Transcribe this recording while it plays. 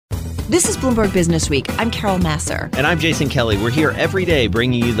This is Bloomberg Businessweek. I'm Carol Massar. And I'm Jason Kelly. We're here every day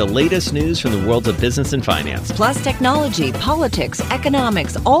bringing you the latest news from the worlds of business and finance. Plus technology, politics,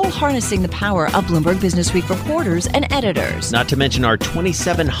 economics, all harnessing the power of Bloomberg Businessweek reporters and editors. Not to mention our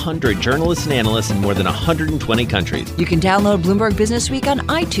 2,700 journalists and analysts in more than 120 countries. You can download Bloomberg Businessweek on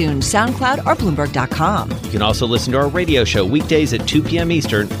iTunes, SoundCloud, or Bloomberg.com. You can also listen to our radio show weekdays at 2 p.m.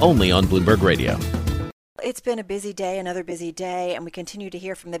 Eastern, only on Bloomberg Radio. It's been a busy day, another busy day, and we continue to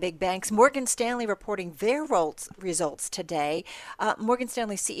hear from the big banks. Morgan Stanley reporting their results today. Morgan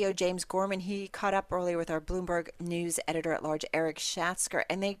Stanley CEO James Gorman, he caught up earlier with our Bloomberg News editor-at-large Eric Schatzker,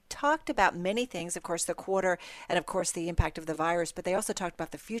 and they talked about many things, of course, the quarter and, of course, the impact of the virus, but they also talked about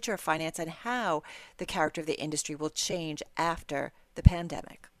the future of finance and how the character of the industry will change after the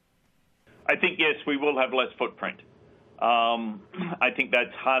pandemic. I think, yes, we will have less footprint. I think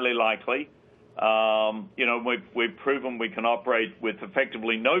that's highly likely. We've proven we can operate with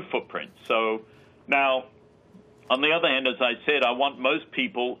effectively no footprint. So now, on the other hand, as I said, I want most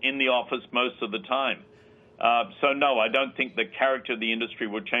people in the office most of the time. So no, I don't think the character of the industry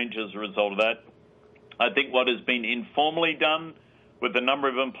will change as a result of that. I think what has been informally done with the number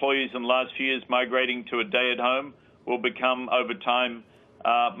of employees in the last few years migrating to a day at home will become, over time,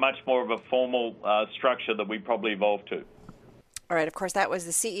 much more of a formal structure that we probably evolve to. All right. Of course, that was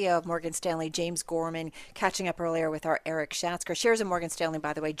the CEO of Morgan Stanley, James Gorman, catching up earlier with our Eric Schatzker. Shares of Morgan Stanley,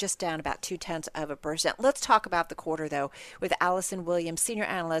 by the way, just down about 0.2%. Let's talk about the quarter, though, with Alison Williams, Senior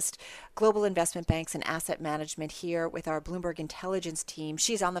Analyst, Global Investment Banks and Asset Management, here with our Bloomberg Intelligence team.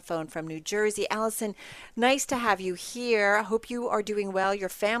 She's on the phone from New Jersey. Alison, nice to have you here. I hope you are doing well. Your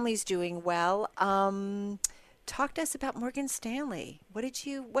family's doing well. Talk to us about Morgan Stanley. What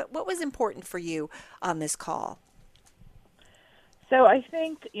was important for you on this call? So I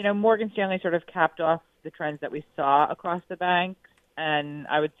think, Morgan Stanley sort of capped off the trends that we saw across the banks, and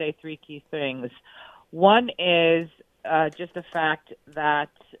I would say three key things. One is just the fact that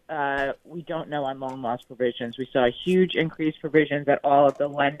we don't know on loan loss provisions. We saw a huge increase provisions at all of the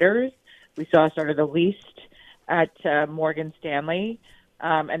lenders. We saw sort of the least at Morgan Stanley,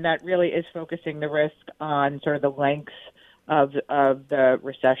 and that really is focusing the risk on sort of the length of the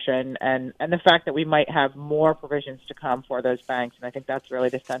recession and the fact that we might have more provisions to come for those banks. And I think that's really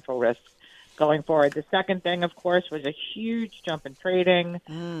the central risk going forward. The second thing, of course, was a huge jump in trading.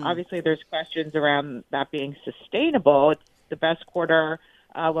 Obviously, there's questions around that being sustainable. It's the best quarter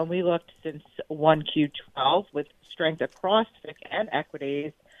when we looked since 1Q12 with strength across FICC and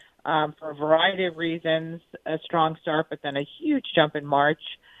equities for a variety of reasons, a strong start, but then a huge jump in March.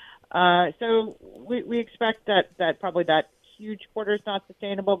 So we expect that probably that huge quarter is not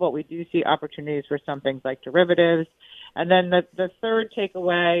sustainable, but we do see opportunities for some things like derivatives. And then the third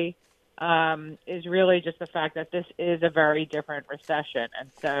takeaway is really just the fact that this is a very different recession.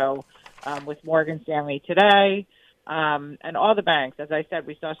 And so with Morgan Stanley today and all the banks, as I said,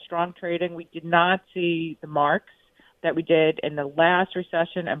 we saw strong trading. We did not see the marks that we did in the last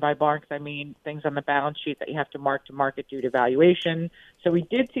recession, and by marks I mean things on the balance sheet that you have to market due to valuation. So we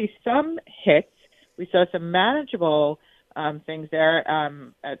did see some hits. We saw some manageable things there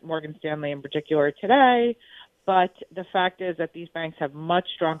at Morgan Stanley in particular today, but the fact is that these banks have much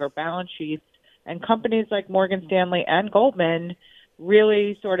stronger balance sheets, and companies like Morgan Stanley and Goldman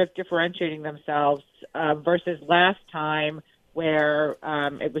really sort of differentiating themselves versus last time, where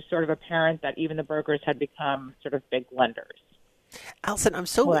it was sort of apparent that even the brokers had become sort of big lenders. Alison, I'm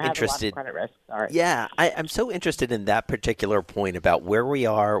so interested. Credit risk. Sorry. Yeah, I'm so interested in that particular point about where we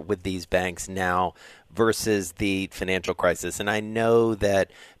are with these banks now versus the financial crisis. And I know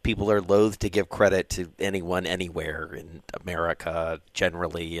that people are loath to give credit to anyone anywhere in America,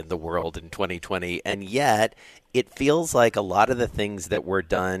 generally in the world in 2020. And yet it feels like a lot of the things that were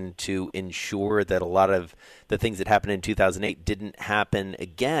done to ensure that a lot of the things that happened in 2008 didn't happen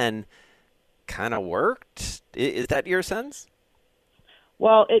again kind of worked. Is that your sense?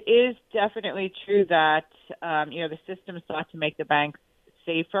 Well, it is definitely true that, the system sought to make the banks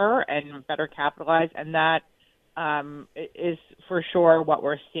safer and better capitalized, and that is for sure what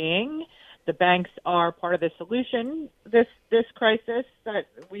we're seeing. The banks are part of the solution, this crisis that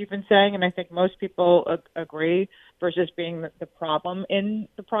we've been saying, and I think most people agree, versus being the problem in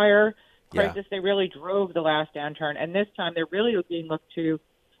the prior crisis. They really drove the last downturn, and this time they're really being looked to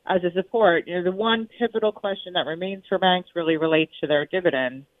as a support. The one pivotal question that remains for banks really relates to their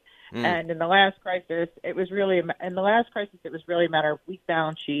dividends. And in the last crisis, it was really a matter of weak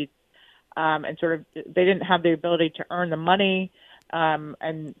balance sheets, and sort of they didn't have the ability to earn the money,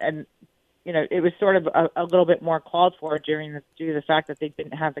 and it was sort of a little bit more called for due to the fact that they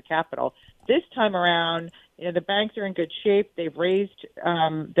didn't have the capital. This time around, the banks are in good shape. They've raised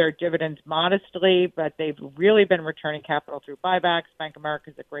their dividends modestly, but they've really been returning capital through buybacks. Bank of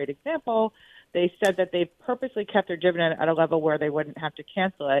America is a great example. They said that they purposely kept their dividend at a level where they wouldn't have to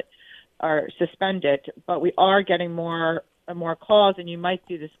cancel it or suspend it. But we are getting more and more calls, and you might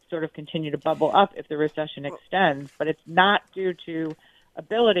see this sort of continue to bubble up if the recession extends. But it's not due to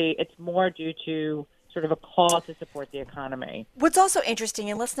ability. It's more due to sort of a call to support the economy. What's also interesting,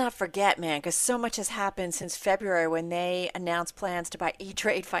 and let's not forget, man, because so much has happened since February when they announced plans to buy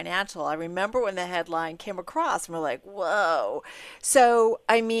E-Trade Financial. I remember when the headline came across and we're like, whoa. So,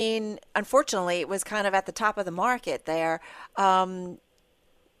 I mean, unfortunately, it was kind of at the top of the market there.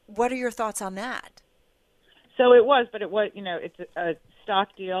 What are your thoughts on that? So it was, but it's stock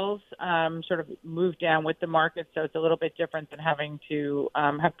deals sort of moved down with the market, so it's a little bit different than having to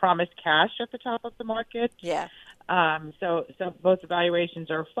have promised cash at the top of the market. Yeah. So both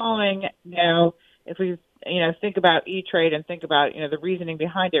evaluations are falling. Now, if we think about E-Trade and think about the reasoning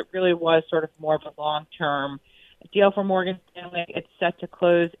behind it, really was sort of more of a long-term deal for Morgan Stanley. It's set to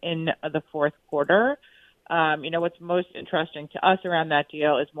close in the fourth quarter. What's most interesting to us around that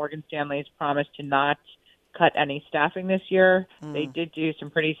deal is Morgan Stanley's promise to not cut any staffing this year. They did do some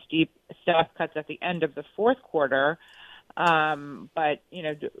pretty steep staff cuts at the end of the fourth quarter. But,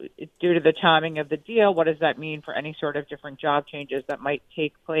 due to the timing of the deal, what does that mean for any sort of different job changes that might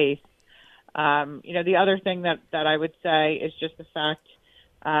take place? The other thing that I would say is just the fact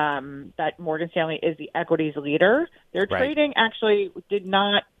that Morgan Stanley is the equities leader. Their trading actually did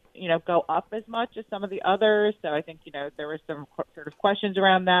not, go up as much as some of the others. So I think, there were some sort of questions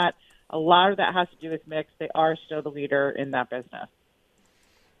around that. A lot of that has to do with mix. They are still the leader in that business.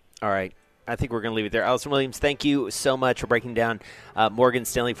 All right. I think we're going to leave it there. Alison Williams, thank you so much for breaking down Morgan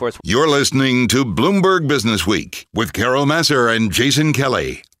Stanley for us. You're listening to Bloomberg Businessweek with Carol Massar and Jason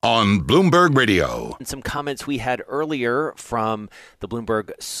Kelly on Bloomberg Radio. And some comments we had earlier from the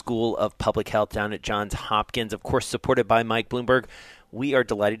Bloomberg School of Public Health down at Johns Hopkins, of course, supported by Mike Bloomberg. We are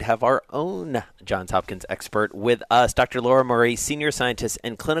delighted to have our own Johns Hopkins expert with us, Dr. Laura Murray, senior scientist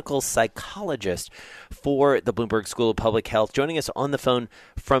and clinical psychologist for the Bloomberg School of Public Health, joining us on the phone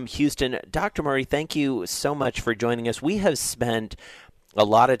from Houston. Dr. Murray, thank you so much for joining us. We have spent a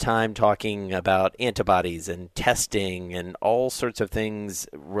lot of time talking about antibodies and testing and all sorts of things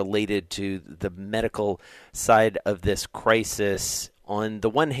related to the medical side of this crisis on the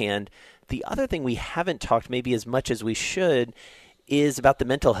one hand. The other thing we haven't talked maybe as much as we should is about the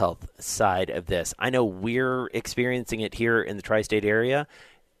mental health side of this. I know we're experiencing it here in the tri-state area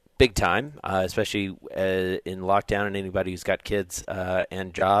big time, especially in lockdown, and anybody who's got kids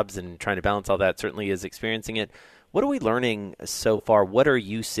and jobs and trying to balance all that certainly is experiencing it. What are we learning so far? What are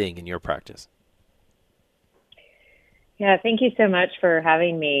you seeing in your practice? Yeah, thank you so much for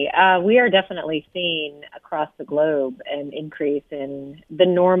having me. We are definitely seeing across the globe an increase in the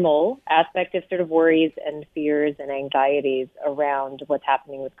normal aspect of sort of worries and fears and anxieties around what's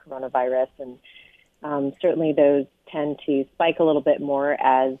happening with coronavirus. And certainly those tend to spike a little bit more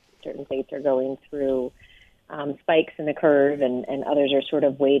as certain states are going through spikes in the curve and others are sort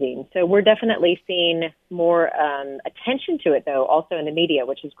of waiting. So we're definitely seeing more attention to it, though, also in the media,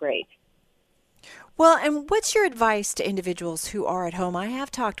 which is great. Well, and what's your advice to individuals who are at home? I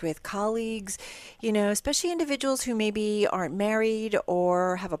have talked with colleagues, especially individuals who maybe aren't married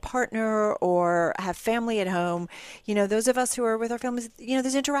or have a partner or have family at home. Those of us who are with our families,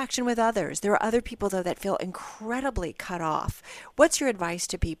 there's interaction with others. There are other people, though, that feel incredibly cut off. What's your advice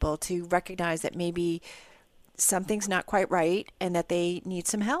to people to recognize that maybe something's not quite right and that they need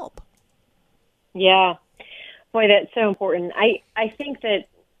some help? Yeah. Boy, that's so important. I think that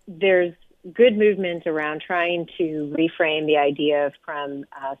there's good movement around trying to reframe the idea from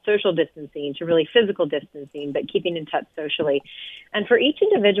social distancing to really physical distancing, but keeping in touch socially. And for each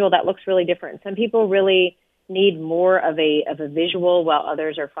individual, that looks really different. Some people really need more of a visual, while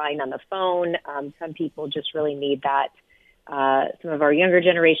others are fine on the phone. Some people just really need that. Some of our younger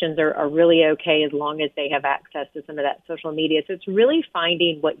generations are really okay as long as they have access to some of that social media. So it's really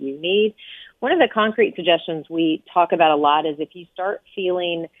finding what you need. One of the concrete suggestions we talk about a lot is if you start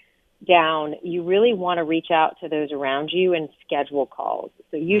feeling down, you really want to reach out to those around you and schedule calls.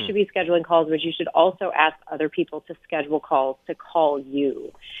 So you should be scheduling calls, but you should also ask other people to schedule calls to call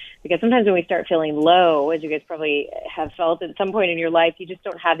you. Because sometimes when we start feeling low, as you guys probably have felt at some point in your life, you just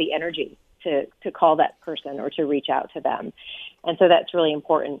don't have the energy to call that person or to reach out to them. And so that's really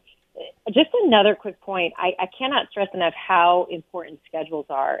important. just another quick point. I cannot stress enough how important schedules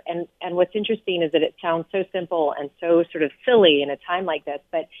are. And what's interesting is that it sounds so simple and so sort of silly in a time like this,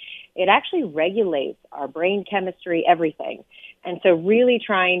 but it actually regulates our brain chemistry, everything. And so really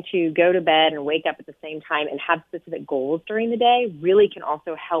trying to go to bed and wake up at the same time and have specific goals during the day really can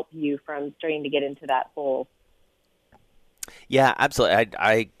also help you from starting to get into that hole. Yeah, absolutely.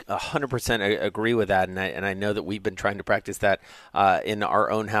 I 100% agree with that, and I know that we've been trying to practice that in our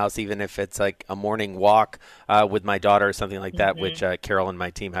own house, even if it's like a morning walk with my daughter or something like that, which Carol and my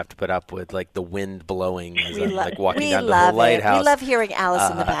team have to put up with, like the wind blowing as I'm like walking down to the lighthouse. We love hearing Alice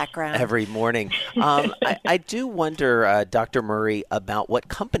in the background every morning. I do wonder, Dr. Murray, about what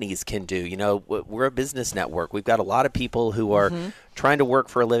companies can do. You know, we're a business network. We've got a lot of people who are trying to work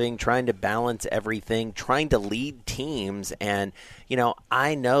for a living, trying to balance everything, trying to lead teams. And, you know,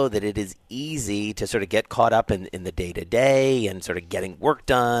 I know that it is easy to sort of get caught up in the day-to-day and sort of getting work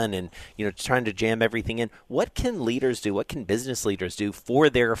done and, you know, trying to jam everything in. What can leaders do? What can business leaders do for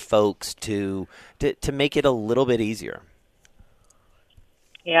their folks to make it a little bit easier?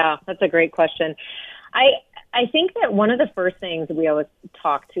 Yeah, that's a great question. I think that one of the first things we always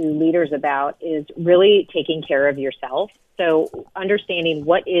talk to leaders about is really taking care of yourself. So understanding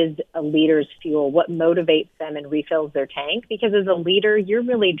what is a leader's fuel, what motivates them and refills their tank. Because as a leader, you're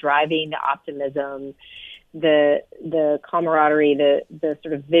really driving the optimism, the camaraderie, the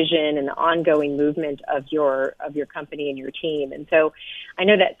sort of vision and the ongoing movement of your company and your team. And so I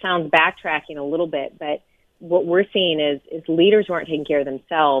know that sounds backtracking a little bit, but what we're seeing is leaders who aren't taking care of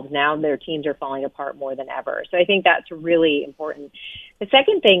themselves, now their teams are falling apart more than ever. So I think that's really important. The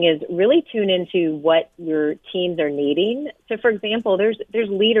second thing is really tune into what your teams are needing. So, for example, there's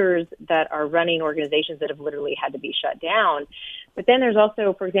leaders that are running organizations that have literally had to be shut down. But then there's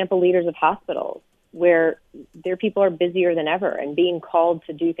also, for example, leaders of hospitals where their people are busier than ever and being called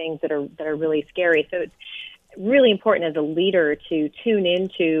to do things that are really scary. So it's really important as a leader to tune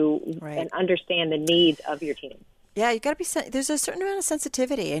into and understand the needs of your team. Yeah, you got to be. There's a certain amount of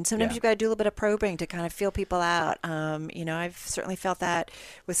sensitivity, and sometimes you've got to do a little bit of probing to kind of feel people out. You know, I've certainly felt that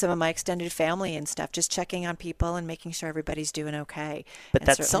with some of my extended family and stuff, just checking on people and making sure everybody's doing okay. But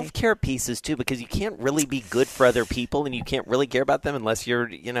that self-care piece is too, because you can't really be good for other people, and you can't really care about them unless you're,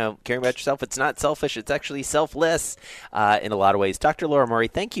 you know, caring about yourself. It's not selfish; it's actually selfless in a lot of ways. Dr. Laura Murray,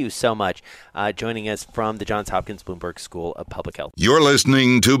 thank you so much joining us from the Johns Hopkins Bloomberg School of Public Health. You're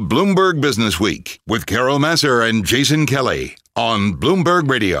listening to Bloomberg Businessweek with Carol Massar and Jason Kelly on Bloomberg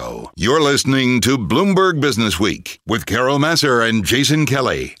Radio. You're listening to Bloomberg Businessweek with Carol Massar and Jason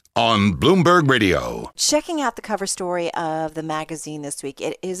Kelly on Bloomberg Radio. Checking out the cover story of the magazine this week,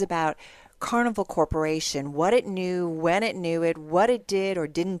 it is about Carnival Corporation, what it knew, when it knew it, what it did or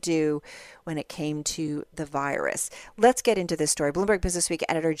didn't do when it came to the virus. Let's get into this story. Bloomberg Businessweek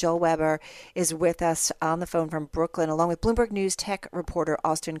editor Joel Weber is with us on the phone from Brooklyn, along with Bloomberg News tech reporter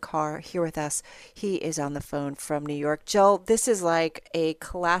Austin Carr here with us. He is on the phone from New York. Joel, this is like a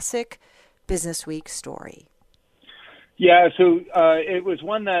classic Businessweek story. Yeah, so it was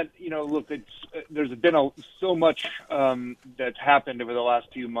one that, you know, look, there's been so much that's happened over the last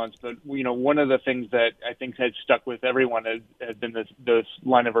few months, but, you know, one of the things that I think has stuck with everyone has been this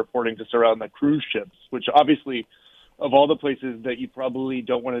line of reporting just around the cruise ships, which obviously, of all the places that you probably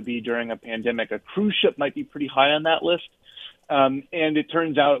don't want to be during a pandemic, a cruise ship might be pretty high on that list. And it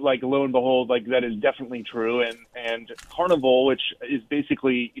turns out, like, lo and behold, like, that is definitely true. And Carnival, which is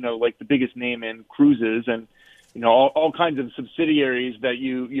basically, you know, like the biggest name in cruises and, you know, all kinds of subsidiaries that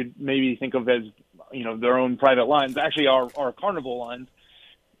you maybe think of as, you know, their own private lines, actually are Carnival lines.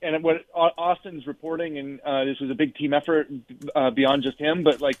 And what Austin's reporting, and this was a big team effort beyond just him,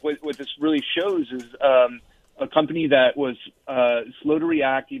 but like what this really shows is a company that was slow to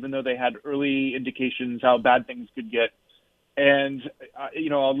react, even though they had early indications how bad things could get. And, you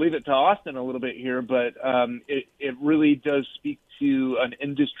know, I'll leave it to Austin a little bit here, but it really does speak to an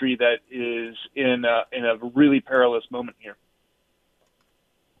industry that is in a really perilous moment here.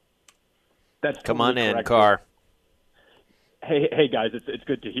 That's Come on in, correct. Carr. Hey guys, it's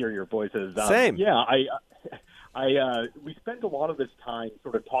good to hear your voices. Same. Yeah, we spend a lot of this time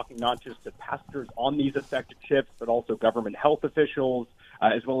sort of talking not just to passengers on these affected ships, but also government health officials,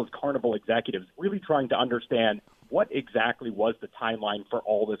 as well as Carnival executives, really trying to understand what exactly was the timeline for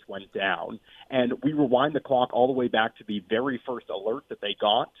all this went down. And we rewind the clock all the way back to the very first alert that they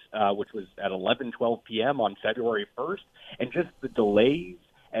got, which was at 11:12 p.m. on February 1st, and just the delays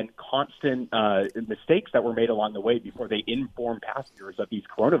and constant mistakes that were made along the way before they informed passengers of these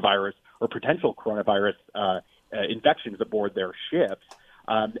coronavirus or potential coronavirus infections aboard their ships.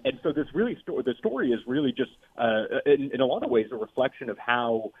 And so this really the story is really just, in a lot of ways, a reflection of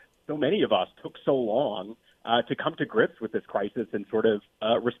how so many of us took so long to come to grips with this crisis and sort of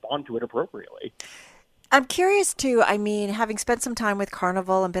respond to it appropriately. I'm curious too. I mean, having spent some time with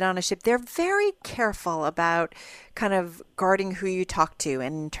Carnival and been on a ship, they're very careful about kind of guarding who you talk to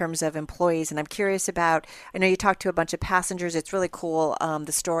in terms of employees. And I'm curious about, I know you talked to a bunch of passengers. It's really cool,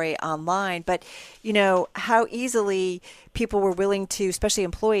 the story online, but how easily people were willing to, especially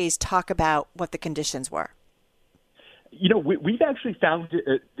employees, talk about what the conditions were. We've actually found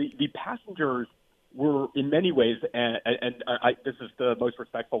the passengers were in many ways, and this is the most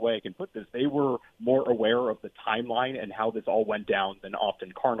respectful way I can put this, they were more aware of the timeline and how this all went down than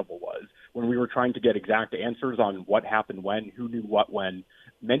often Carnival was. When we were trying to get exact answers on what happened when, who knew what when,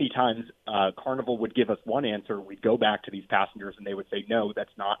 many times Carnival would give us one answer, we'd go back to these passengers and they would say, no,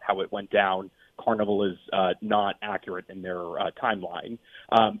 that's not how it went down. Carnival is not accurate in their timeline.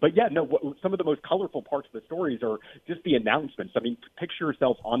 But some of the most colorful parts of the stories are just the announcements. I mean, picture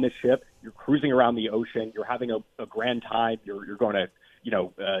yourself on this ship, you're cruising around the ocean, you're having a grand time, you're going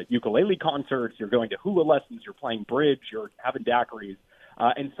to, ukulele concerts, you're going to hula lessons, you're playing bridge, you're having daiquiris,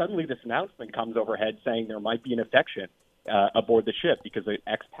 and suddenly this announcement comes overhead saying there might be an infection aboard the ship because an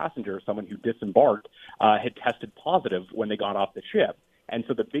ex-passenger, someone who disembarked, had tested positive when they got off the ship. And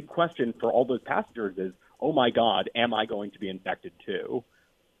so the big question for all those passengers is, oh, my God, am I going to be infected too?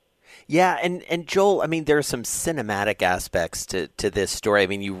 Yeah, and Joel, I mean, there are some cinematic aspects to this story. I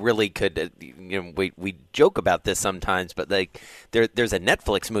mean, you really could, we joke about this sometimes, but there's a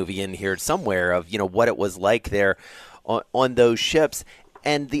Netflix movie in here somewhere of, what it was like there on those ships.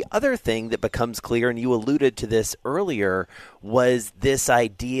 And the other thing that becomes clear, and you alluded to this earlier, was this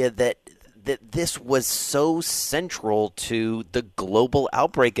idea that this was so central to the global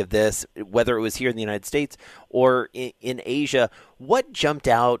outbreak of this, whether it was here in the United States or in Asia. What jumped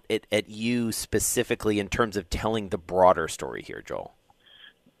out at you specifically in terms of telling the broader story here, Joel?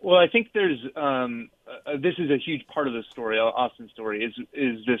 Well, I think there's this is a huge part of the story, Austin's story,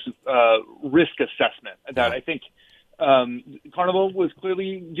 is this risk assessment that I think Carnival was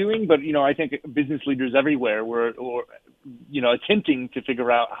clearly doing, but I think business leaders everywhere were attempting to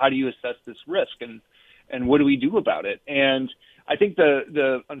figure out how do you assess this risk and what do we do about it. And I think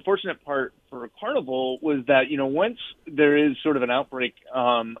the unfortunate part for Carnival was that once there is sort of an outbreak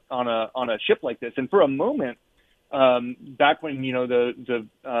on a ship like this, and for a moment back when the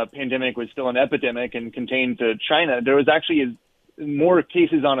pandemic was still an epidemic and contained to China, there was actually more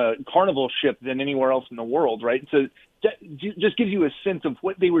cases on a Carnival ship than anywhere else in the world, right? So that just gives you a sense of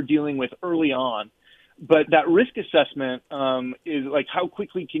what they were dealing with early on. But that risk assessment is like, how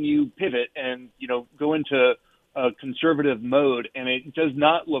quickly can you pivot and, go into a conservative mode? And it does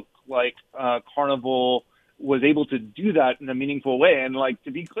not look like Carnival was able to do that in a meaningful way. And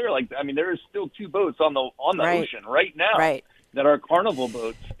to be clear, there is still two boats on the ocean right now that are Carnival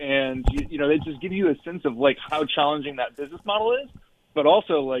boats. And, they just give you a sense of how challenging that business model is. But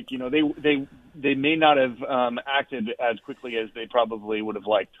also, they may not have acted as quickly as they probably would have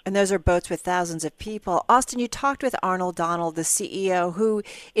liked. And those are boats with thousands of people. Austin, you talked with Arnold Donald, the CEO, who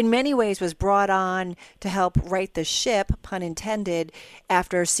in many ways was brought on to help right the ship, pun intended,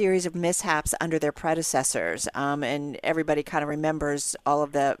 after a series of mishaps under their predecessors. And everybody kind of remembers all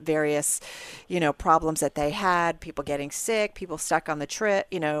of the various, problems that they had, people getting sick, people stuck on the trip,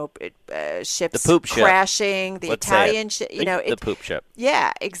 ships the poop crashing, ship. the Let's Italian ship, the poop ship.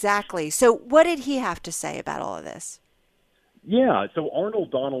 Yeah, exactly. So what did he have to say about all of this? Yeah, so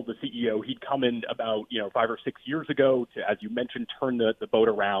Arnold Donald, the CEO, he'd come in about 5 or 6 years ago to, as you mentioned, turn the boat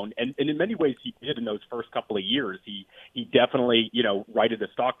around, and in many ways he did in those first couple of years. He definitely righted the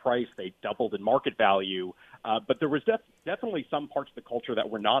stock price. They doubled in market value, but there was definitely some parts of the culture that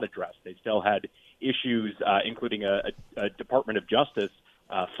were not addressed. They still had issues, including a Department of Justice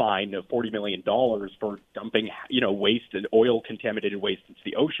fine of $40 million for dumping waste and oil contaminated waste into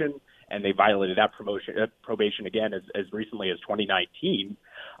the ocean. And they violated that probation again as recently as 2019.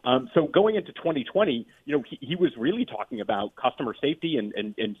 So going into 2020, he was really talking about customer safety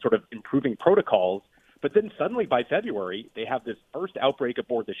and sort of improving protocols. But then suddenly by February, they have this first outbreak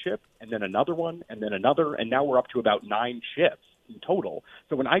aboard the ship, and then another one, and then another, and now we're up to about 9 ships in total.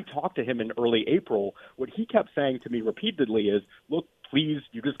 So when I talked to him in early April, what he kept saying to me repeatedly is, look, please,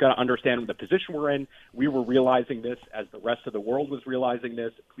 you just got to understand the position we're in. We were realizing this as the rest of the world was realizing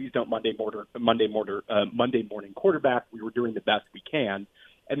this. Please don't Monday morning quarterback. We were doing the best we can.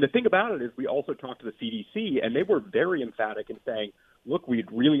 And the thing about it is we also talked to the CDC, and they were very emphatic in saying, look,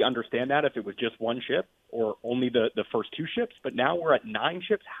 we'd really understand that if it was just one ship or only the first 2 ships, but now we're at 9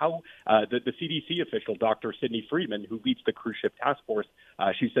 ships. How the CDC official, Dr. Sidney Friedman, who leads the cruise ship task force,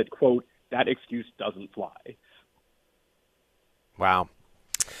 she said, quote, that excuse doesn't fly. Wow.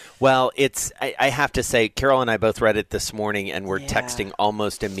 Well, I have to say, Carol and I both read it this morning and we're texting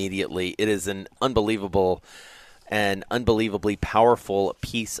almost immediately. It is an unbelievably powerful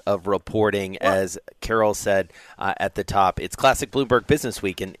piece of reporting, as Carol said at the top. It's classic Bloomberg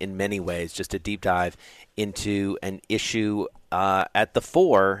Businessweek in many ways, just a deep dive into an issue at the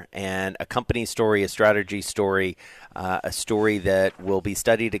fore, and a company story, a strategy story, a story that will be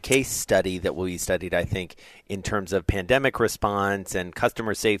studied, a case study that will be studied, I think, in terms of pandemic response and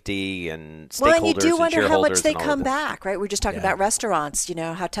customer safety and stakeholders. Well, and you do and wonder how much they and all come of this. back, right? We're just talking about restaurants,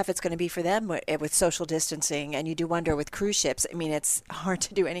 how tough it's going to be for them with social distancing. And you do wonder with cruise ships. I mean, it's hard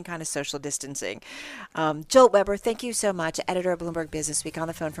to do any kind of social distancing. Joel Weber, thank you so much, editor of Bloomberg Businessweek, on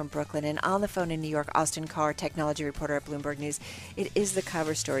the phone from Brooklyn, and on the phone in New York, Austin Carr, technology reporter at Bloomberg News. It is the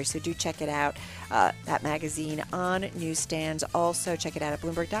cover story, so do check it out, that magazine on newsstands. Also, check it out at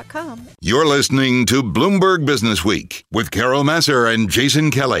Bloomberg.com. You're listening to Bloomberg Businessweek with Carol Massar and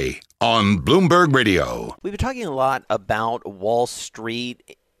Jason Kelly on Bloomberg Radio. We've been talking a lot about Wall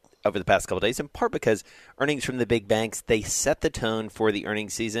Street over the past couple of days, in part because earnings from the big banks, they set the tone for the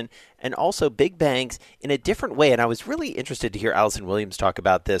earnings season, and also big banks in a different way. And I was really interested to hear Alison Williams talk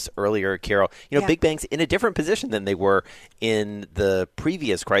about this earlier, Carol. Big banks in a different position than they were in the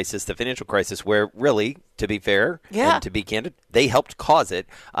previous crisis, the financial crisis, where really, to be fair and to be candid, they helped cause it.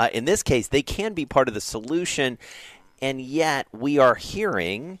 In this case, they can be part of the solution, and yet we are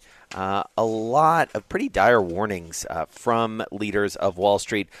hearing a lot of pretty dire warnings from leaders of Wall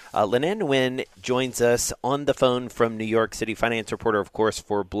Street. Lananh Nguyen joins us on the phone from New York City, finance reporter, of course,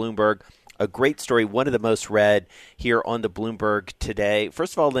 for Bloomberg. A great story, one of the most read here on the Bloomberg today.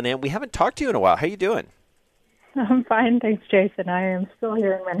 First of all, Lananh, we haven't talked to you in a while. How are you doing? I'm fine, thanks, Jason. I am still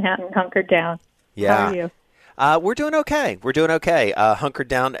here in Manhattan, hunkered down. Yeah. How are you? We're doing okay. Hunkered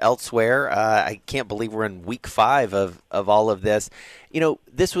down elsewhere. I can't believe we're in week 5 of all of this.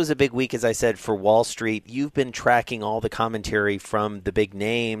 This was a big week, as I said, for Wall Street. You've been tracking all the commentary from the big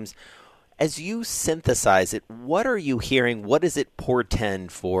names. As you synthesize it, what are you hearing? What does it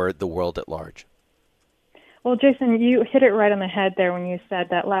portend for the world at large? Well, Jason, you hit it right on the head there when you said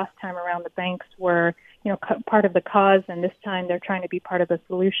that last time around the banks were, part of the cause, and this time they're trying to be part of the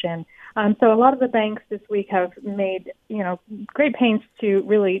solution. So a lot of the banks this week have made, great pains to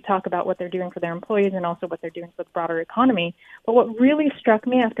really talk about what they're doing for their employees and also what they're doing for the broader economy. But what really struck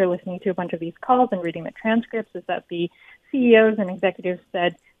me after listening to a bunch of these calls and reading the transcripts is that the CEOs and executives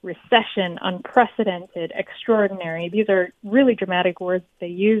said recession, unprecedented, extraordinary. These are really dramatic words they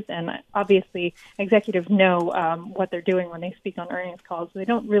use, and obviously executives know what they're doing when they speak on earnings calls. They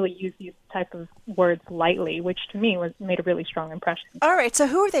don't really use these type of words lightly, which to me made a really strong impression. All right, so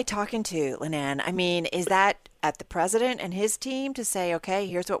who are they talking to, Lananh? I mean, is that at the president and his team to say, okay,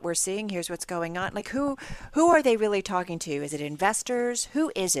 here's what we're seeing, here's what's going on? Like, who are they really talking to? Is it investors?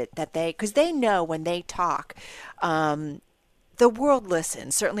 Who is it that because they know when they talk, the world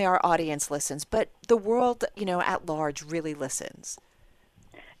listens. Certainly our audience listens, but the world, at large really listens.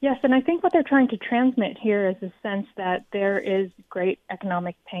 Yes, and I think what they're trying to transmit here is a sense that there is great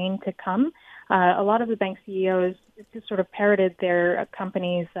economic pain to come. A lot of the bank CEOs sort of parroted their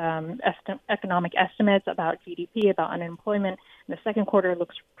company's economic estimates about GDP, about unemployment. The second quarter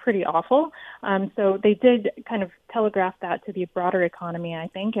looks pretty awful. So they did kind of telegraph that to the broader economy, I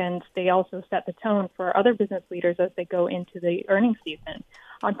think, and they also set the tone for other business leaders as they go into the earnings season.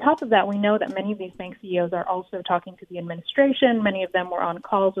 On top of that, we know that many of these bank CEOs are also talking to the administration. Many of them were on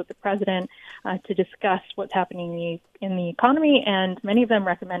calls with the president to discuss what's happening in the economy, and many of them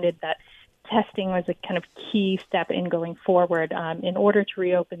recommended that testing was a kind of key step in going forward. In order to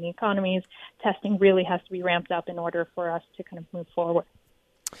reopen the economies, testing really has to be ramped up in order for us to kind of move forward.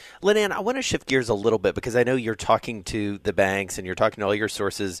 Lananh, I want to shift gears a little bit because I know you're talking to the banks and you're talking to all your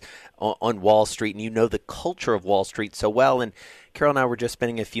sources on Wall Street, and you know the culture of Wall Street so well. And Carol and I were just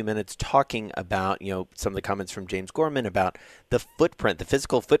spending a few minutes talking about, some of the comments from James Gorman about the footprint, the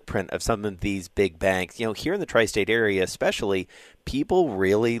physical footprint of some of these big banks. Here in the tri-state area especially, people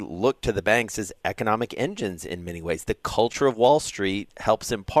really look to the banks as economic engines in many ways. The culture of Wall Street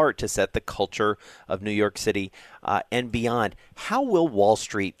helps in part to set the culture of New York City and beyond. How will Wall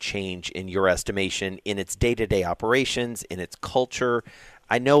Street change in your estimation in its day-to-day operations, in its culture?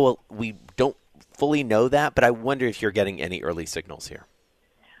 I know we don't fully know that, but I wonder if you're getting any early signals here.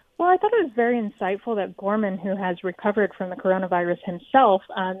 Well, I thought it was very insightful that Gorman, who has recovered from the coronavirus himself,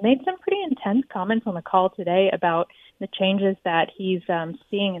 made some pretty intense comments on the call today about the changes that he's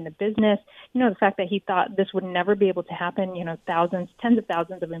seeing in the business. The fact that he thought this would never be able to happen, tens of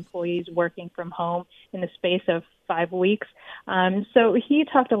thousands of employees working from home in the space of 5 weeks. So he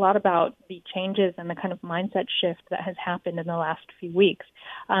talked a lot about the changes and the kind of mindset shift that has happened in the last few weeks.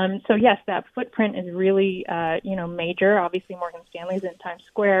 So yes, that footprint is really, major. Obviously, Morgan Stanley is in Times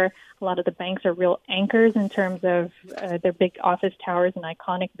Square. A lot of the banks are real anchors in terms of their big office towers and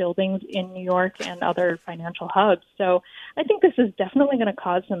iconic buildings in New York and other financial hubs. So I think this is definitely going to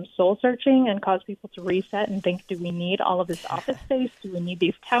cause some soul searching and cause people to reset and think, do we need all of this office space? Do we need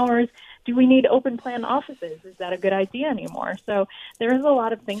these towers? Do we need open plan offices? Is that a good idea anymore? So there is a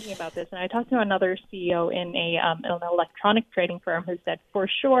lot of thinking about this. And I talked to another CEO in an electronic trading firm who said, for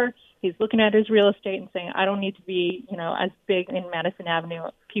sure, he's looking at his real estate and saying, I don't need to be, as big in Madison Avenue.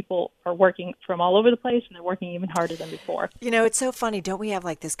 People are working from all over the place, and they're working even harder than before. It's so funny. Don't we have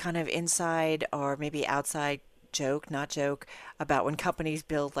like this kind of inside or maybe outside joke about when companies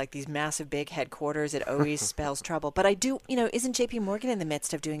build like these massive big headquarters, it always spells trouble. But I do, isn't JP Morgan in the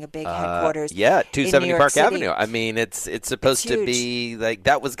midst of doing a big headquarters? Yeah, 270 Park City? Avenue. I mean, it's supposed to be like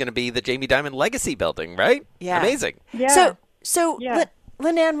that was going to be the Jamie Dimon Legacy building, right? Yeah. Amazing. Yeah. So yeah.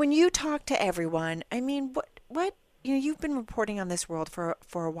 Lananh, when you talk to everyone, I mean, what you've been reporting on this world for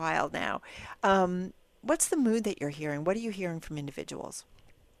a while now. What's the mood that you're hearing? What are you hearing from individuals?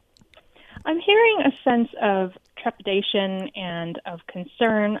 I'm hearing a sense of trepidation and of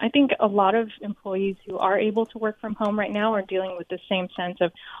concern. I think a lot of employees who are able to work from home right now are dealing with the same sense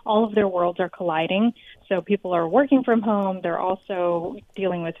of all of their worlds are colliding. So people are working from home. They're also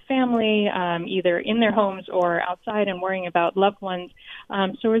dealing with family, either in their homes or outside and worrying about loved ones.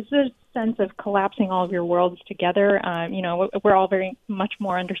 So it's a sense of collapsing all of your worlds together. We're all very much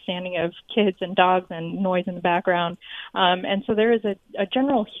more understanding of kids and dogs and noise in the background. And so there is a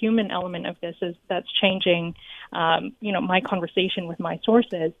general human element of this that's changing, my conversation with my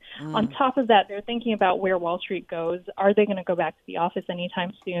sources. On top of that, they're thinking about where Wall Street goes. Are they going to go back to the office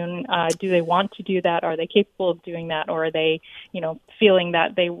anytime soon? Do they want to do that? Are they capable of doing that? Or are they, feeling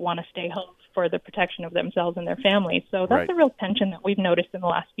that they want to stay home for the protection of themselves and their families? So that's a real tension that we've noticed in the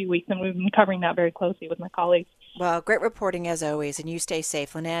last few weeks, and we've been covering that very closely with my colleagues. Well, great reporting as always, and you stay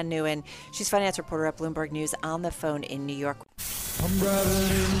safe. Lananh Nguyen, she's finance reporter at Bloomberg News on the phone in New York. I'm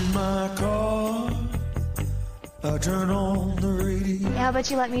driving in my car. I turn on the radio. How about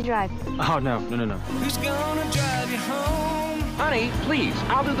you let me drive? Oh, no. Who's gonna drive you home? Honey, please,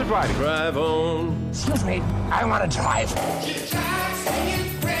 I'll do the driving. Drive on. Excuse me, I want to drive.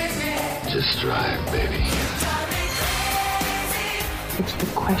 Just drive, baby. It's the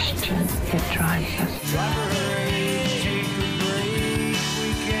question that drives us.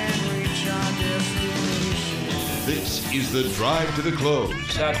 This is the Drive to the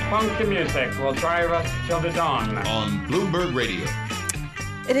Close That funky music will drive us till the dawn. on Bloomberg Radio.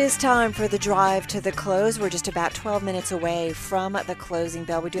 It is time for the drive to the close. We're just about 12 minutes away from the closing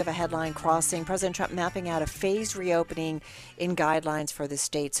bell. We do have a headline crossing. President Trump mapping out a phased reopening in guidelines for the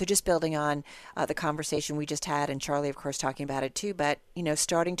state. So just building on the conversation we just had, and Charlie, of course, talking about it too, but,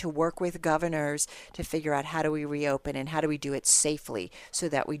 starting to work with governors to figure out how do we reopen and how do we do it safely so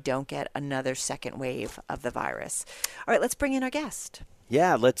that we don't get another second wave of the virus. All right, let's bring in our guest.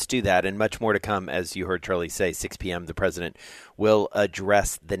 Yeah, let's do that. And much more to come. As you heard Charlie say, 6 p.m., the president will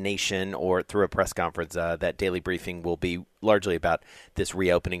address the nation or through a press conference. That daily briefing will be largely about this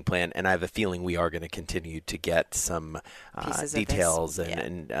reopening plan. And I have a feeling we are going to continue to get some details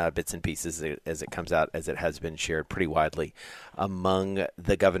and bits and pieces as it comes out, as it has been shared pretty widely among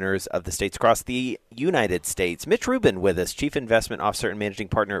the governors of the states across the United States. Mitch Rubin with us, Chief Investment Officer and Managing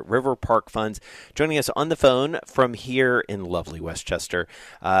Partner at RiverPark Funds, joining us on the phone from here in lovely Westchester,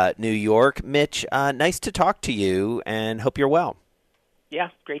 New York. Mitch, nice to talk to you and hope you're well. Yeah,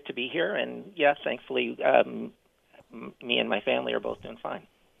 great to be here. And yeah, thankfully, me and my family are both doing fine.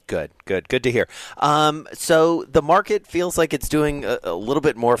 Good to hear. So the market feels like it's doing a little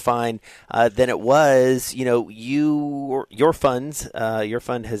bit more fine than it was. Your fund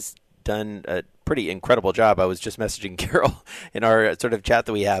has done a pretty incredible job. I was just messaging Carol in our sort of chat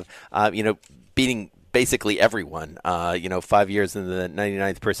that we have, beating basically everyone. 5 years in the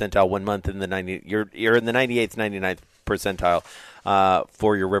 99th percentile, 1 month in the 90. You're in the 98th, 99th percentile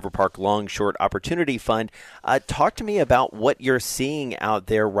for your RiverPark Long Short Opportunity Fund. Talk to me about what you're seeing out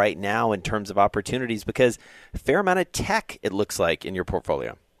there right now in terms of opportunities, because a fair amount of tech, it looks like, in your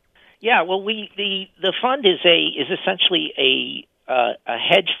portfolio. Yeah, well, the fund is essentially a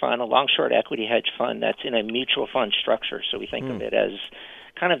hedge fund, a long short equity hedge fund that's in a mutual fund structure. So we think of it as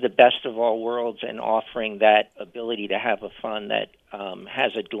kind of the best of all worlds and offering that ability to have a fund that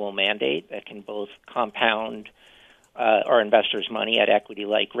has a dual mandate that can both compound our investors' money at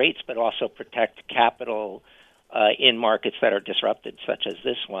equity-like rates, but also protect capital in markets that are disrupted, such as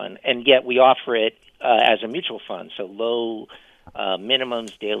this one. And yet we offer it as a mutual fund, so low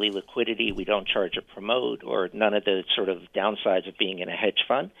minimums, daily liquidity. We don't charge a promote or none of the sort of downsides of being in a hedge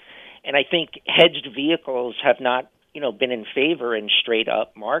fund. And I think hedged vehicles have not, been in favor in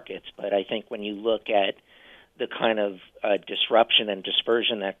straight-up markets. But I think when you look at the kind of disruption and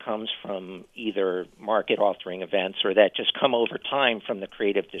dispersion that comes from either market-altering events or that just come over time from the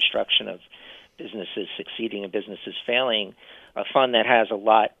creative destruction of businesses succeeding and businesses failing, a fund that has a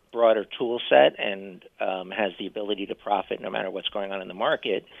lot broader tool set and has the ability to profit no matter what's going on in the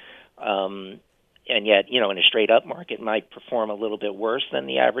market, and yet, in a straight-up market might perform a little bit worse than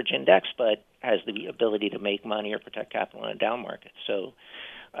the average index, but has the ability to make money or protect capital in a down market. So,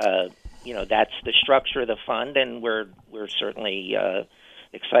 that's the structure of the fund, and we're certainly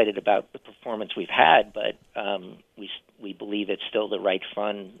excited about the performance we've had, but we believe it's still the right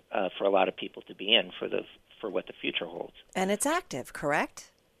fund for a lot of people to be in for what the future holds. And it's active, correct?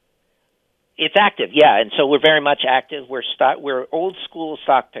 It's active, yeah, and so we're very much active. We're old school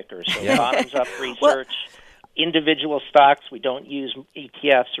stock pickers, so bottoms up research, individual stocks. We don't use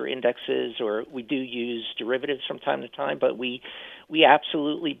ETFs or indexes, or we do use derivatives from time to time, but we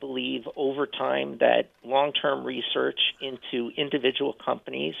absolutely believe over time that long-term research into individual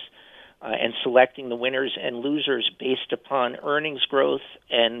companies and selecting the winners and losers based upon earnings growth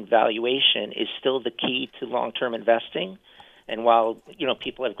and valuation is still the key to long-term investing. And while,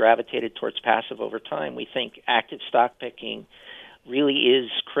 people have gravitated towards passive over time, we think active stock picking really is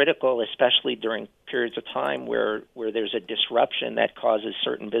critical, especially during periods of time where there's a disruption that causes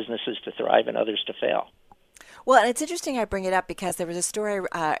certain businesses to thrive and others to fail. Well, and it's interesting I bring it up because there was a story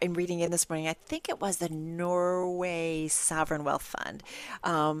in reading in this morning. I think it was the Norway Sovereign Wealth Fund,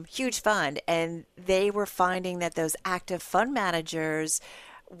 huge fund, and they were finding that those active fund managers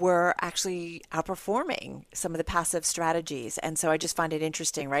were actually outperforming some of the passive strategies. And so I just find it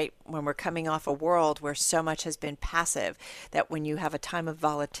interesting, right, when we're coming off a world where so much has been passive, that when you have a time of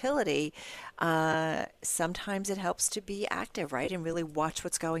volatility, sometimes it helps to be active, right, and really watch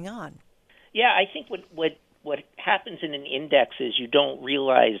what's going on. Yeah, I think what happens in an index is you don't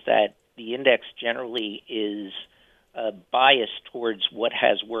realize that the index generally is biased towards what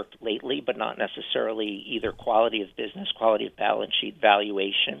has worked lately, but not necessarily either quality of business, quality of balance sheet,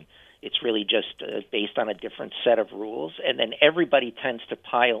 valuation. It's really just based on a different set of rules. And then everybody tends to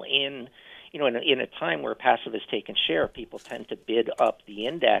pile in, in a time where passive has taken share, people tend to bid up the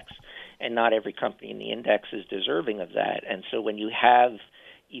index, and not every company in the index is deserving of that. And so when you have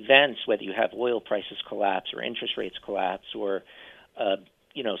events, whether you have oil prices collapse or interest rates collapse or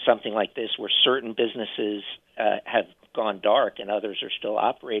something like this where certain businesses have gone dark and others are still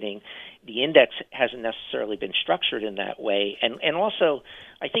operating, the index hasn't necessarily been structured in that way. And also,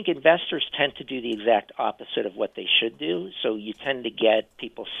 I think investors tend to do the exact opposite of what they should do. So you tend to get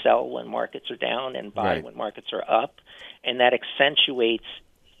people sell when markets are down and buy when markets are up, and that accentuates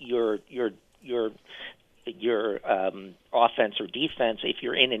your offense or defense if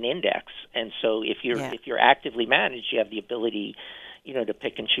you're in an index. And so if you're actively managed, you have the ability to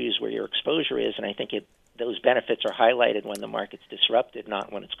pick and choose where your exposure is, and I think those benefits are highlighted when the market's disrupted,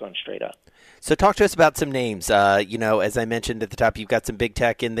 not when it's going straight up. So talk to us about some names. As I mentioned at the top, you've got some big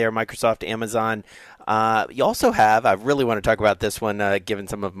tech in there, Microsoft, Amazon. You also have, I really want to talk about this one, given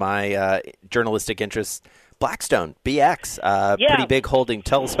some of my journalistic interests, Blackstone, BX, pretty big holding.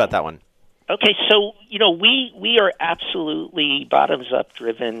 Tell us about that one. Okay, so, we are absolutely bottoms-up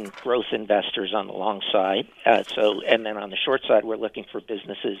driven growth investors on the long side. And then on the short side, we're looking for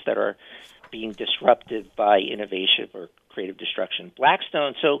businesses that are being disrupted by innovation or creative destruction.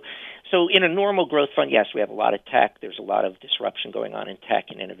 Blackstone, so in a normal growth fund, yes, we have a lot of tech. There's a lot of disruption going on in tech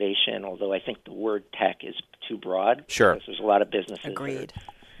and innovation, although I think the word tech is too broad. Sure. Because there's a lot of businesses. Agreed.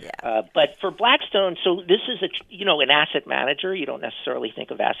 But for Blackstone, so this is an asset manager. You don't necessarily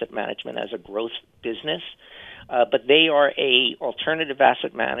think of asset management as a growth business, but they are a alternative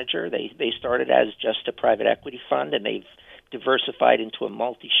asset manager. They started as just a private equity fund, and they've diversified into a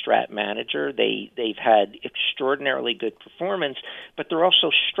multi-strat manager. They've had extraordinarily good performance, but they're also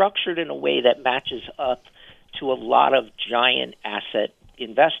structured in a way that matches up to a lot of giant asset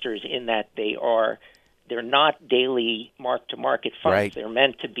investors in that they're not daily mark-to-market funds. Right. They're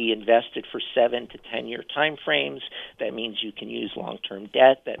meant to be invested for 7 to 10-year time frames. That means you can use long-term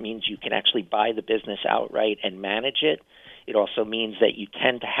debt. That means you can actually buy the business outright and manage it. It also means that you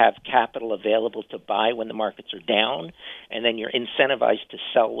tend to have capital available to buy when the markets are down, and then you're incentivized to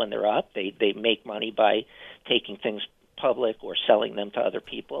sell when they're up. They make money by taking things public or selling them to other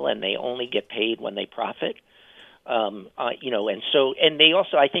people, and they only get paid when they profit. And they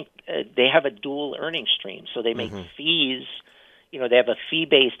also, I think, they have a dual earning stream, so they make fees. They have a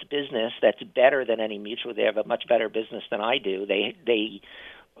fee-based business that's better than any mutual. They have a much better business than I do. They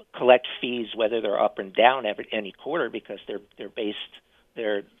collect fees whether they're up and down any quarter because they're based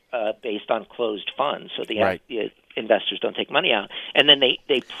on closed funds, so the investors don't take money out. And then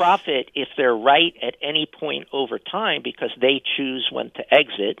they profit if they're right at any point over time because they choose when to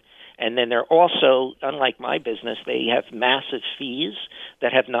exit. And then they're also, unlike my business, they have massive fees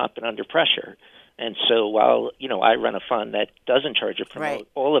that have not been under pressure. And so while, I run a fund that doesn't charge a promote,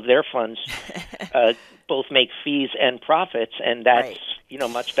 all of their funds both make fees and profits, and that's,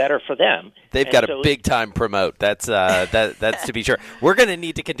 much better for them. They've got a big-time promote. That's to be sure. We're going to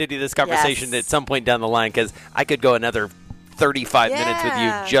need to continue this conversation at some point down the line because I could go another 35 minutes with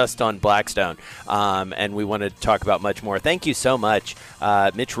you just on Blackstone, and we want to talk about much more. Thank you so much,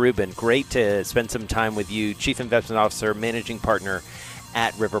 Mitch Rubin. Great to spend some time with you, Chief Investment Officer, Managing Partner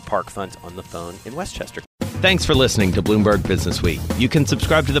at RiverPark Funds on the phone in Westchester. Thanks for listening to Bloomberg Business Week. You can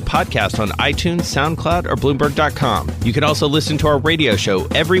subscribe to the podcast on iTunes, SoundCloud, or Bloomberg.com. You can also listen to our radio show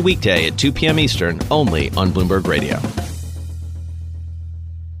every weekday at 2 p.m. Eastern, only on Bloomberg Radio.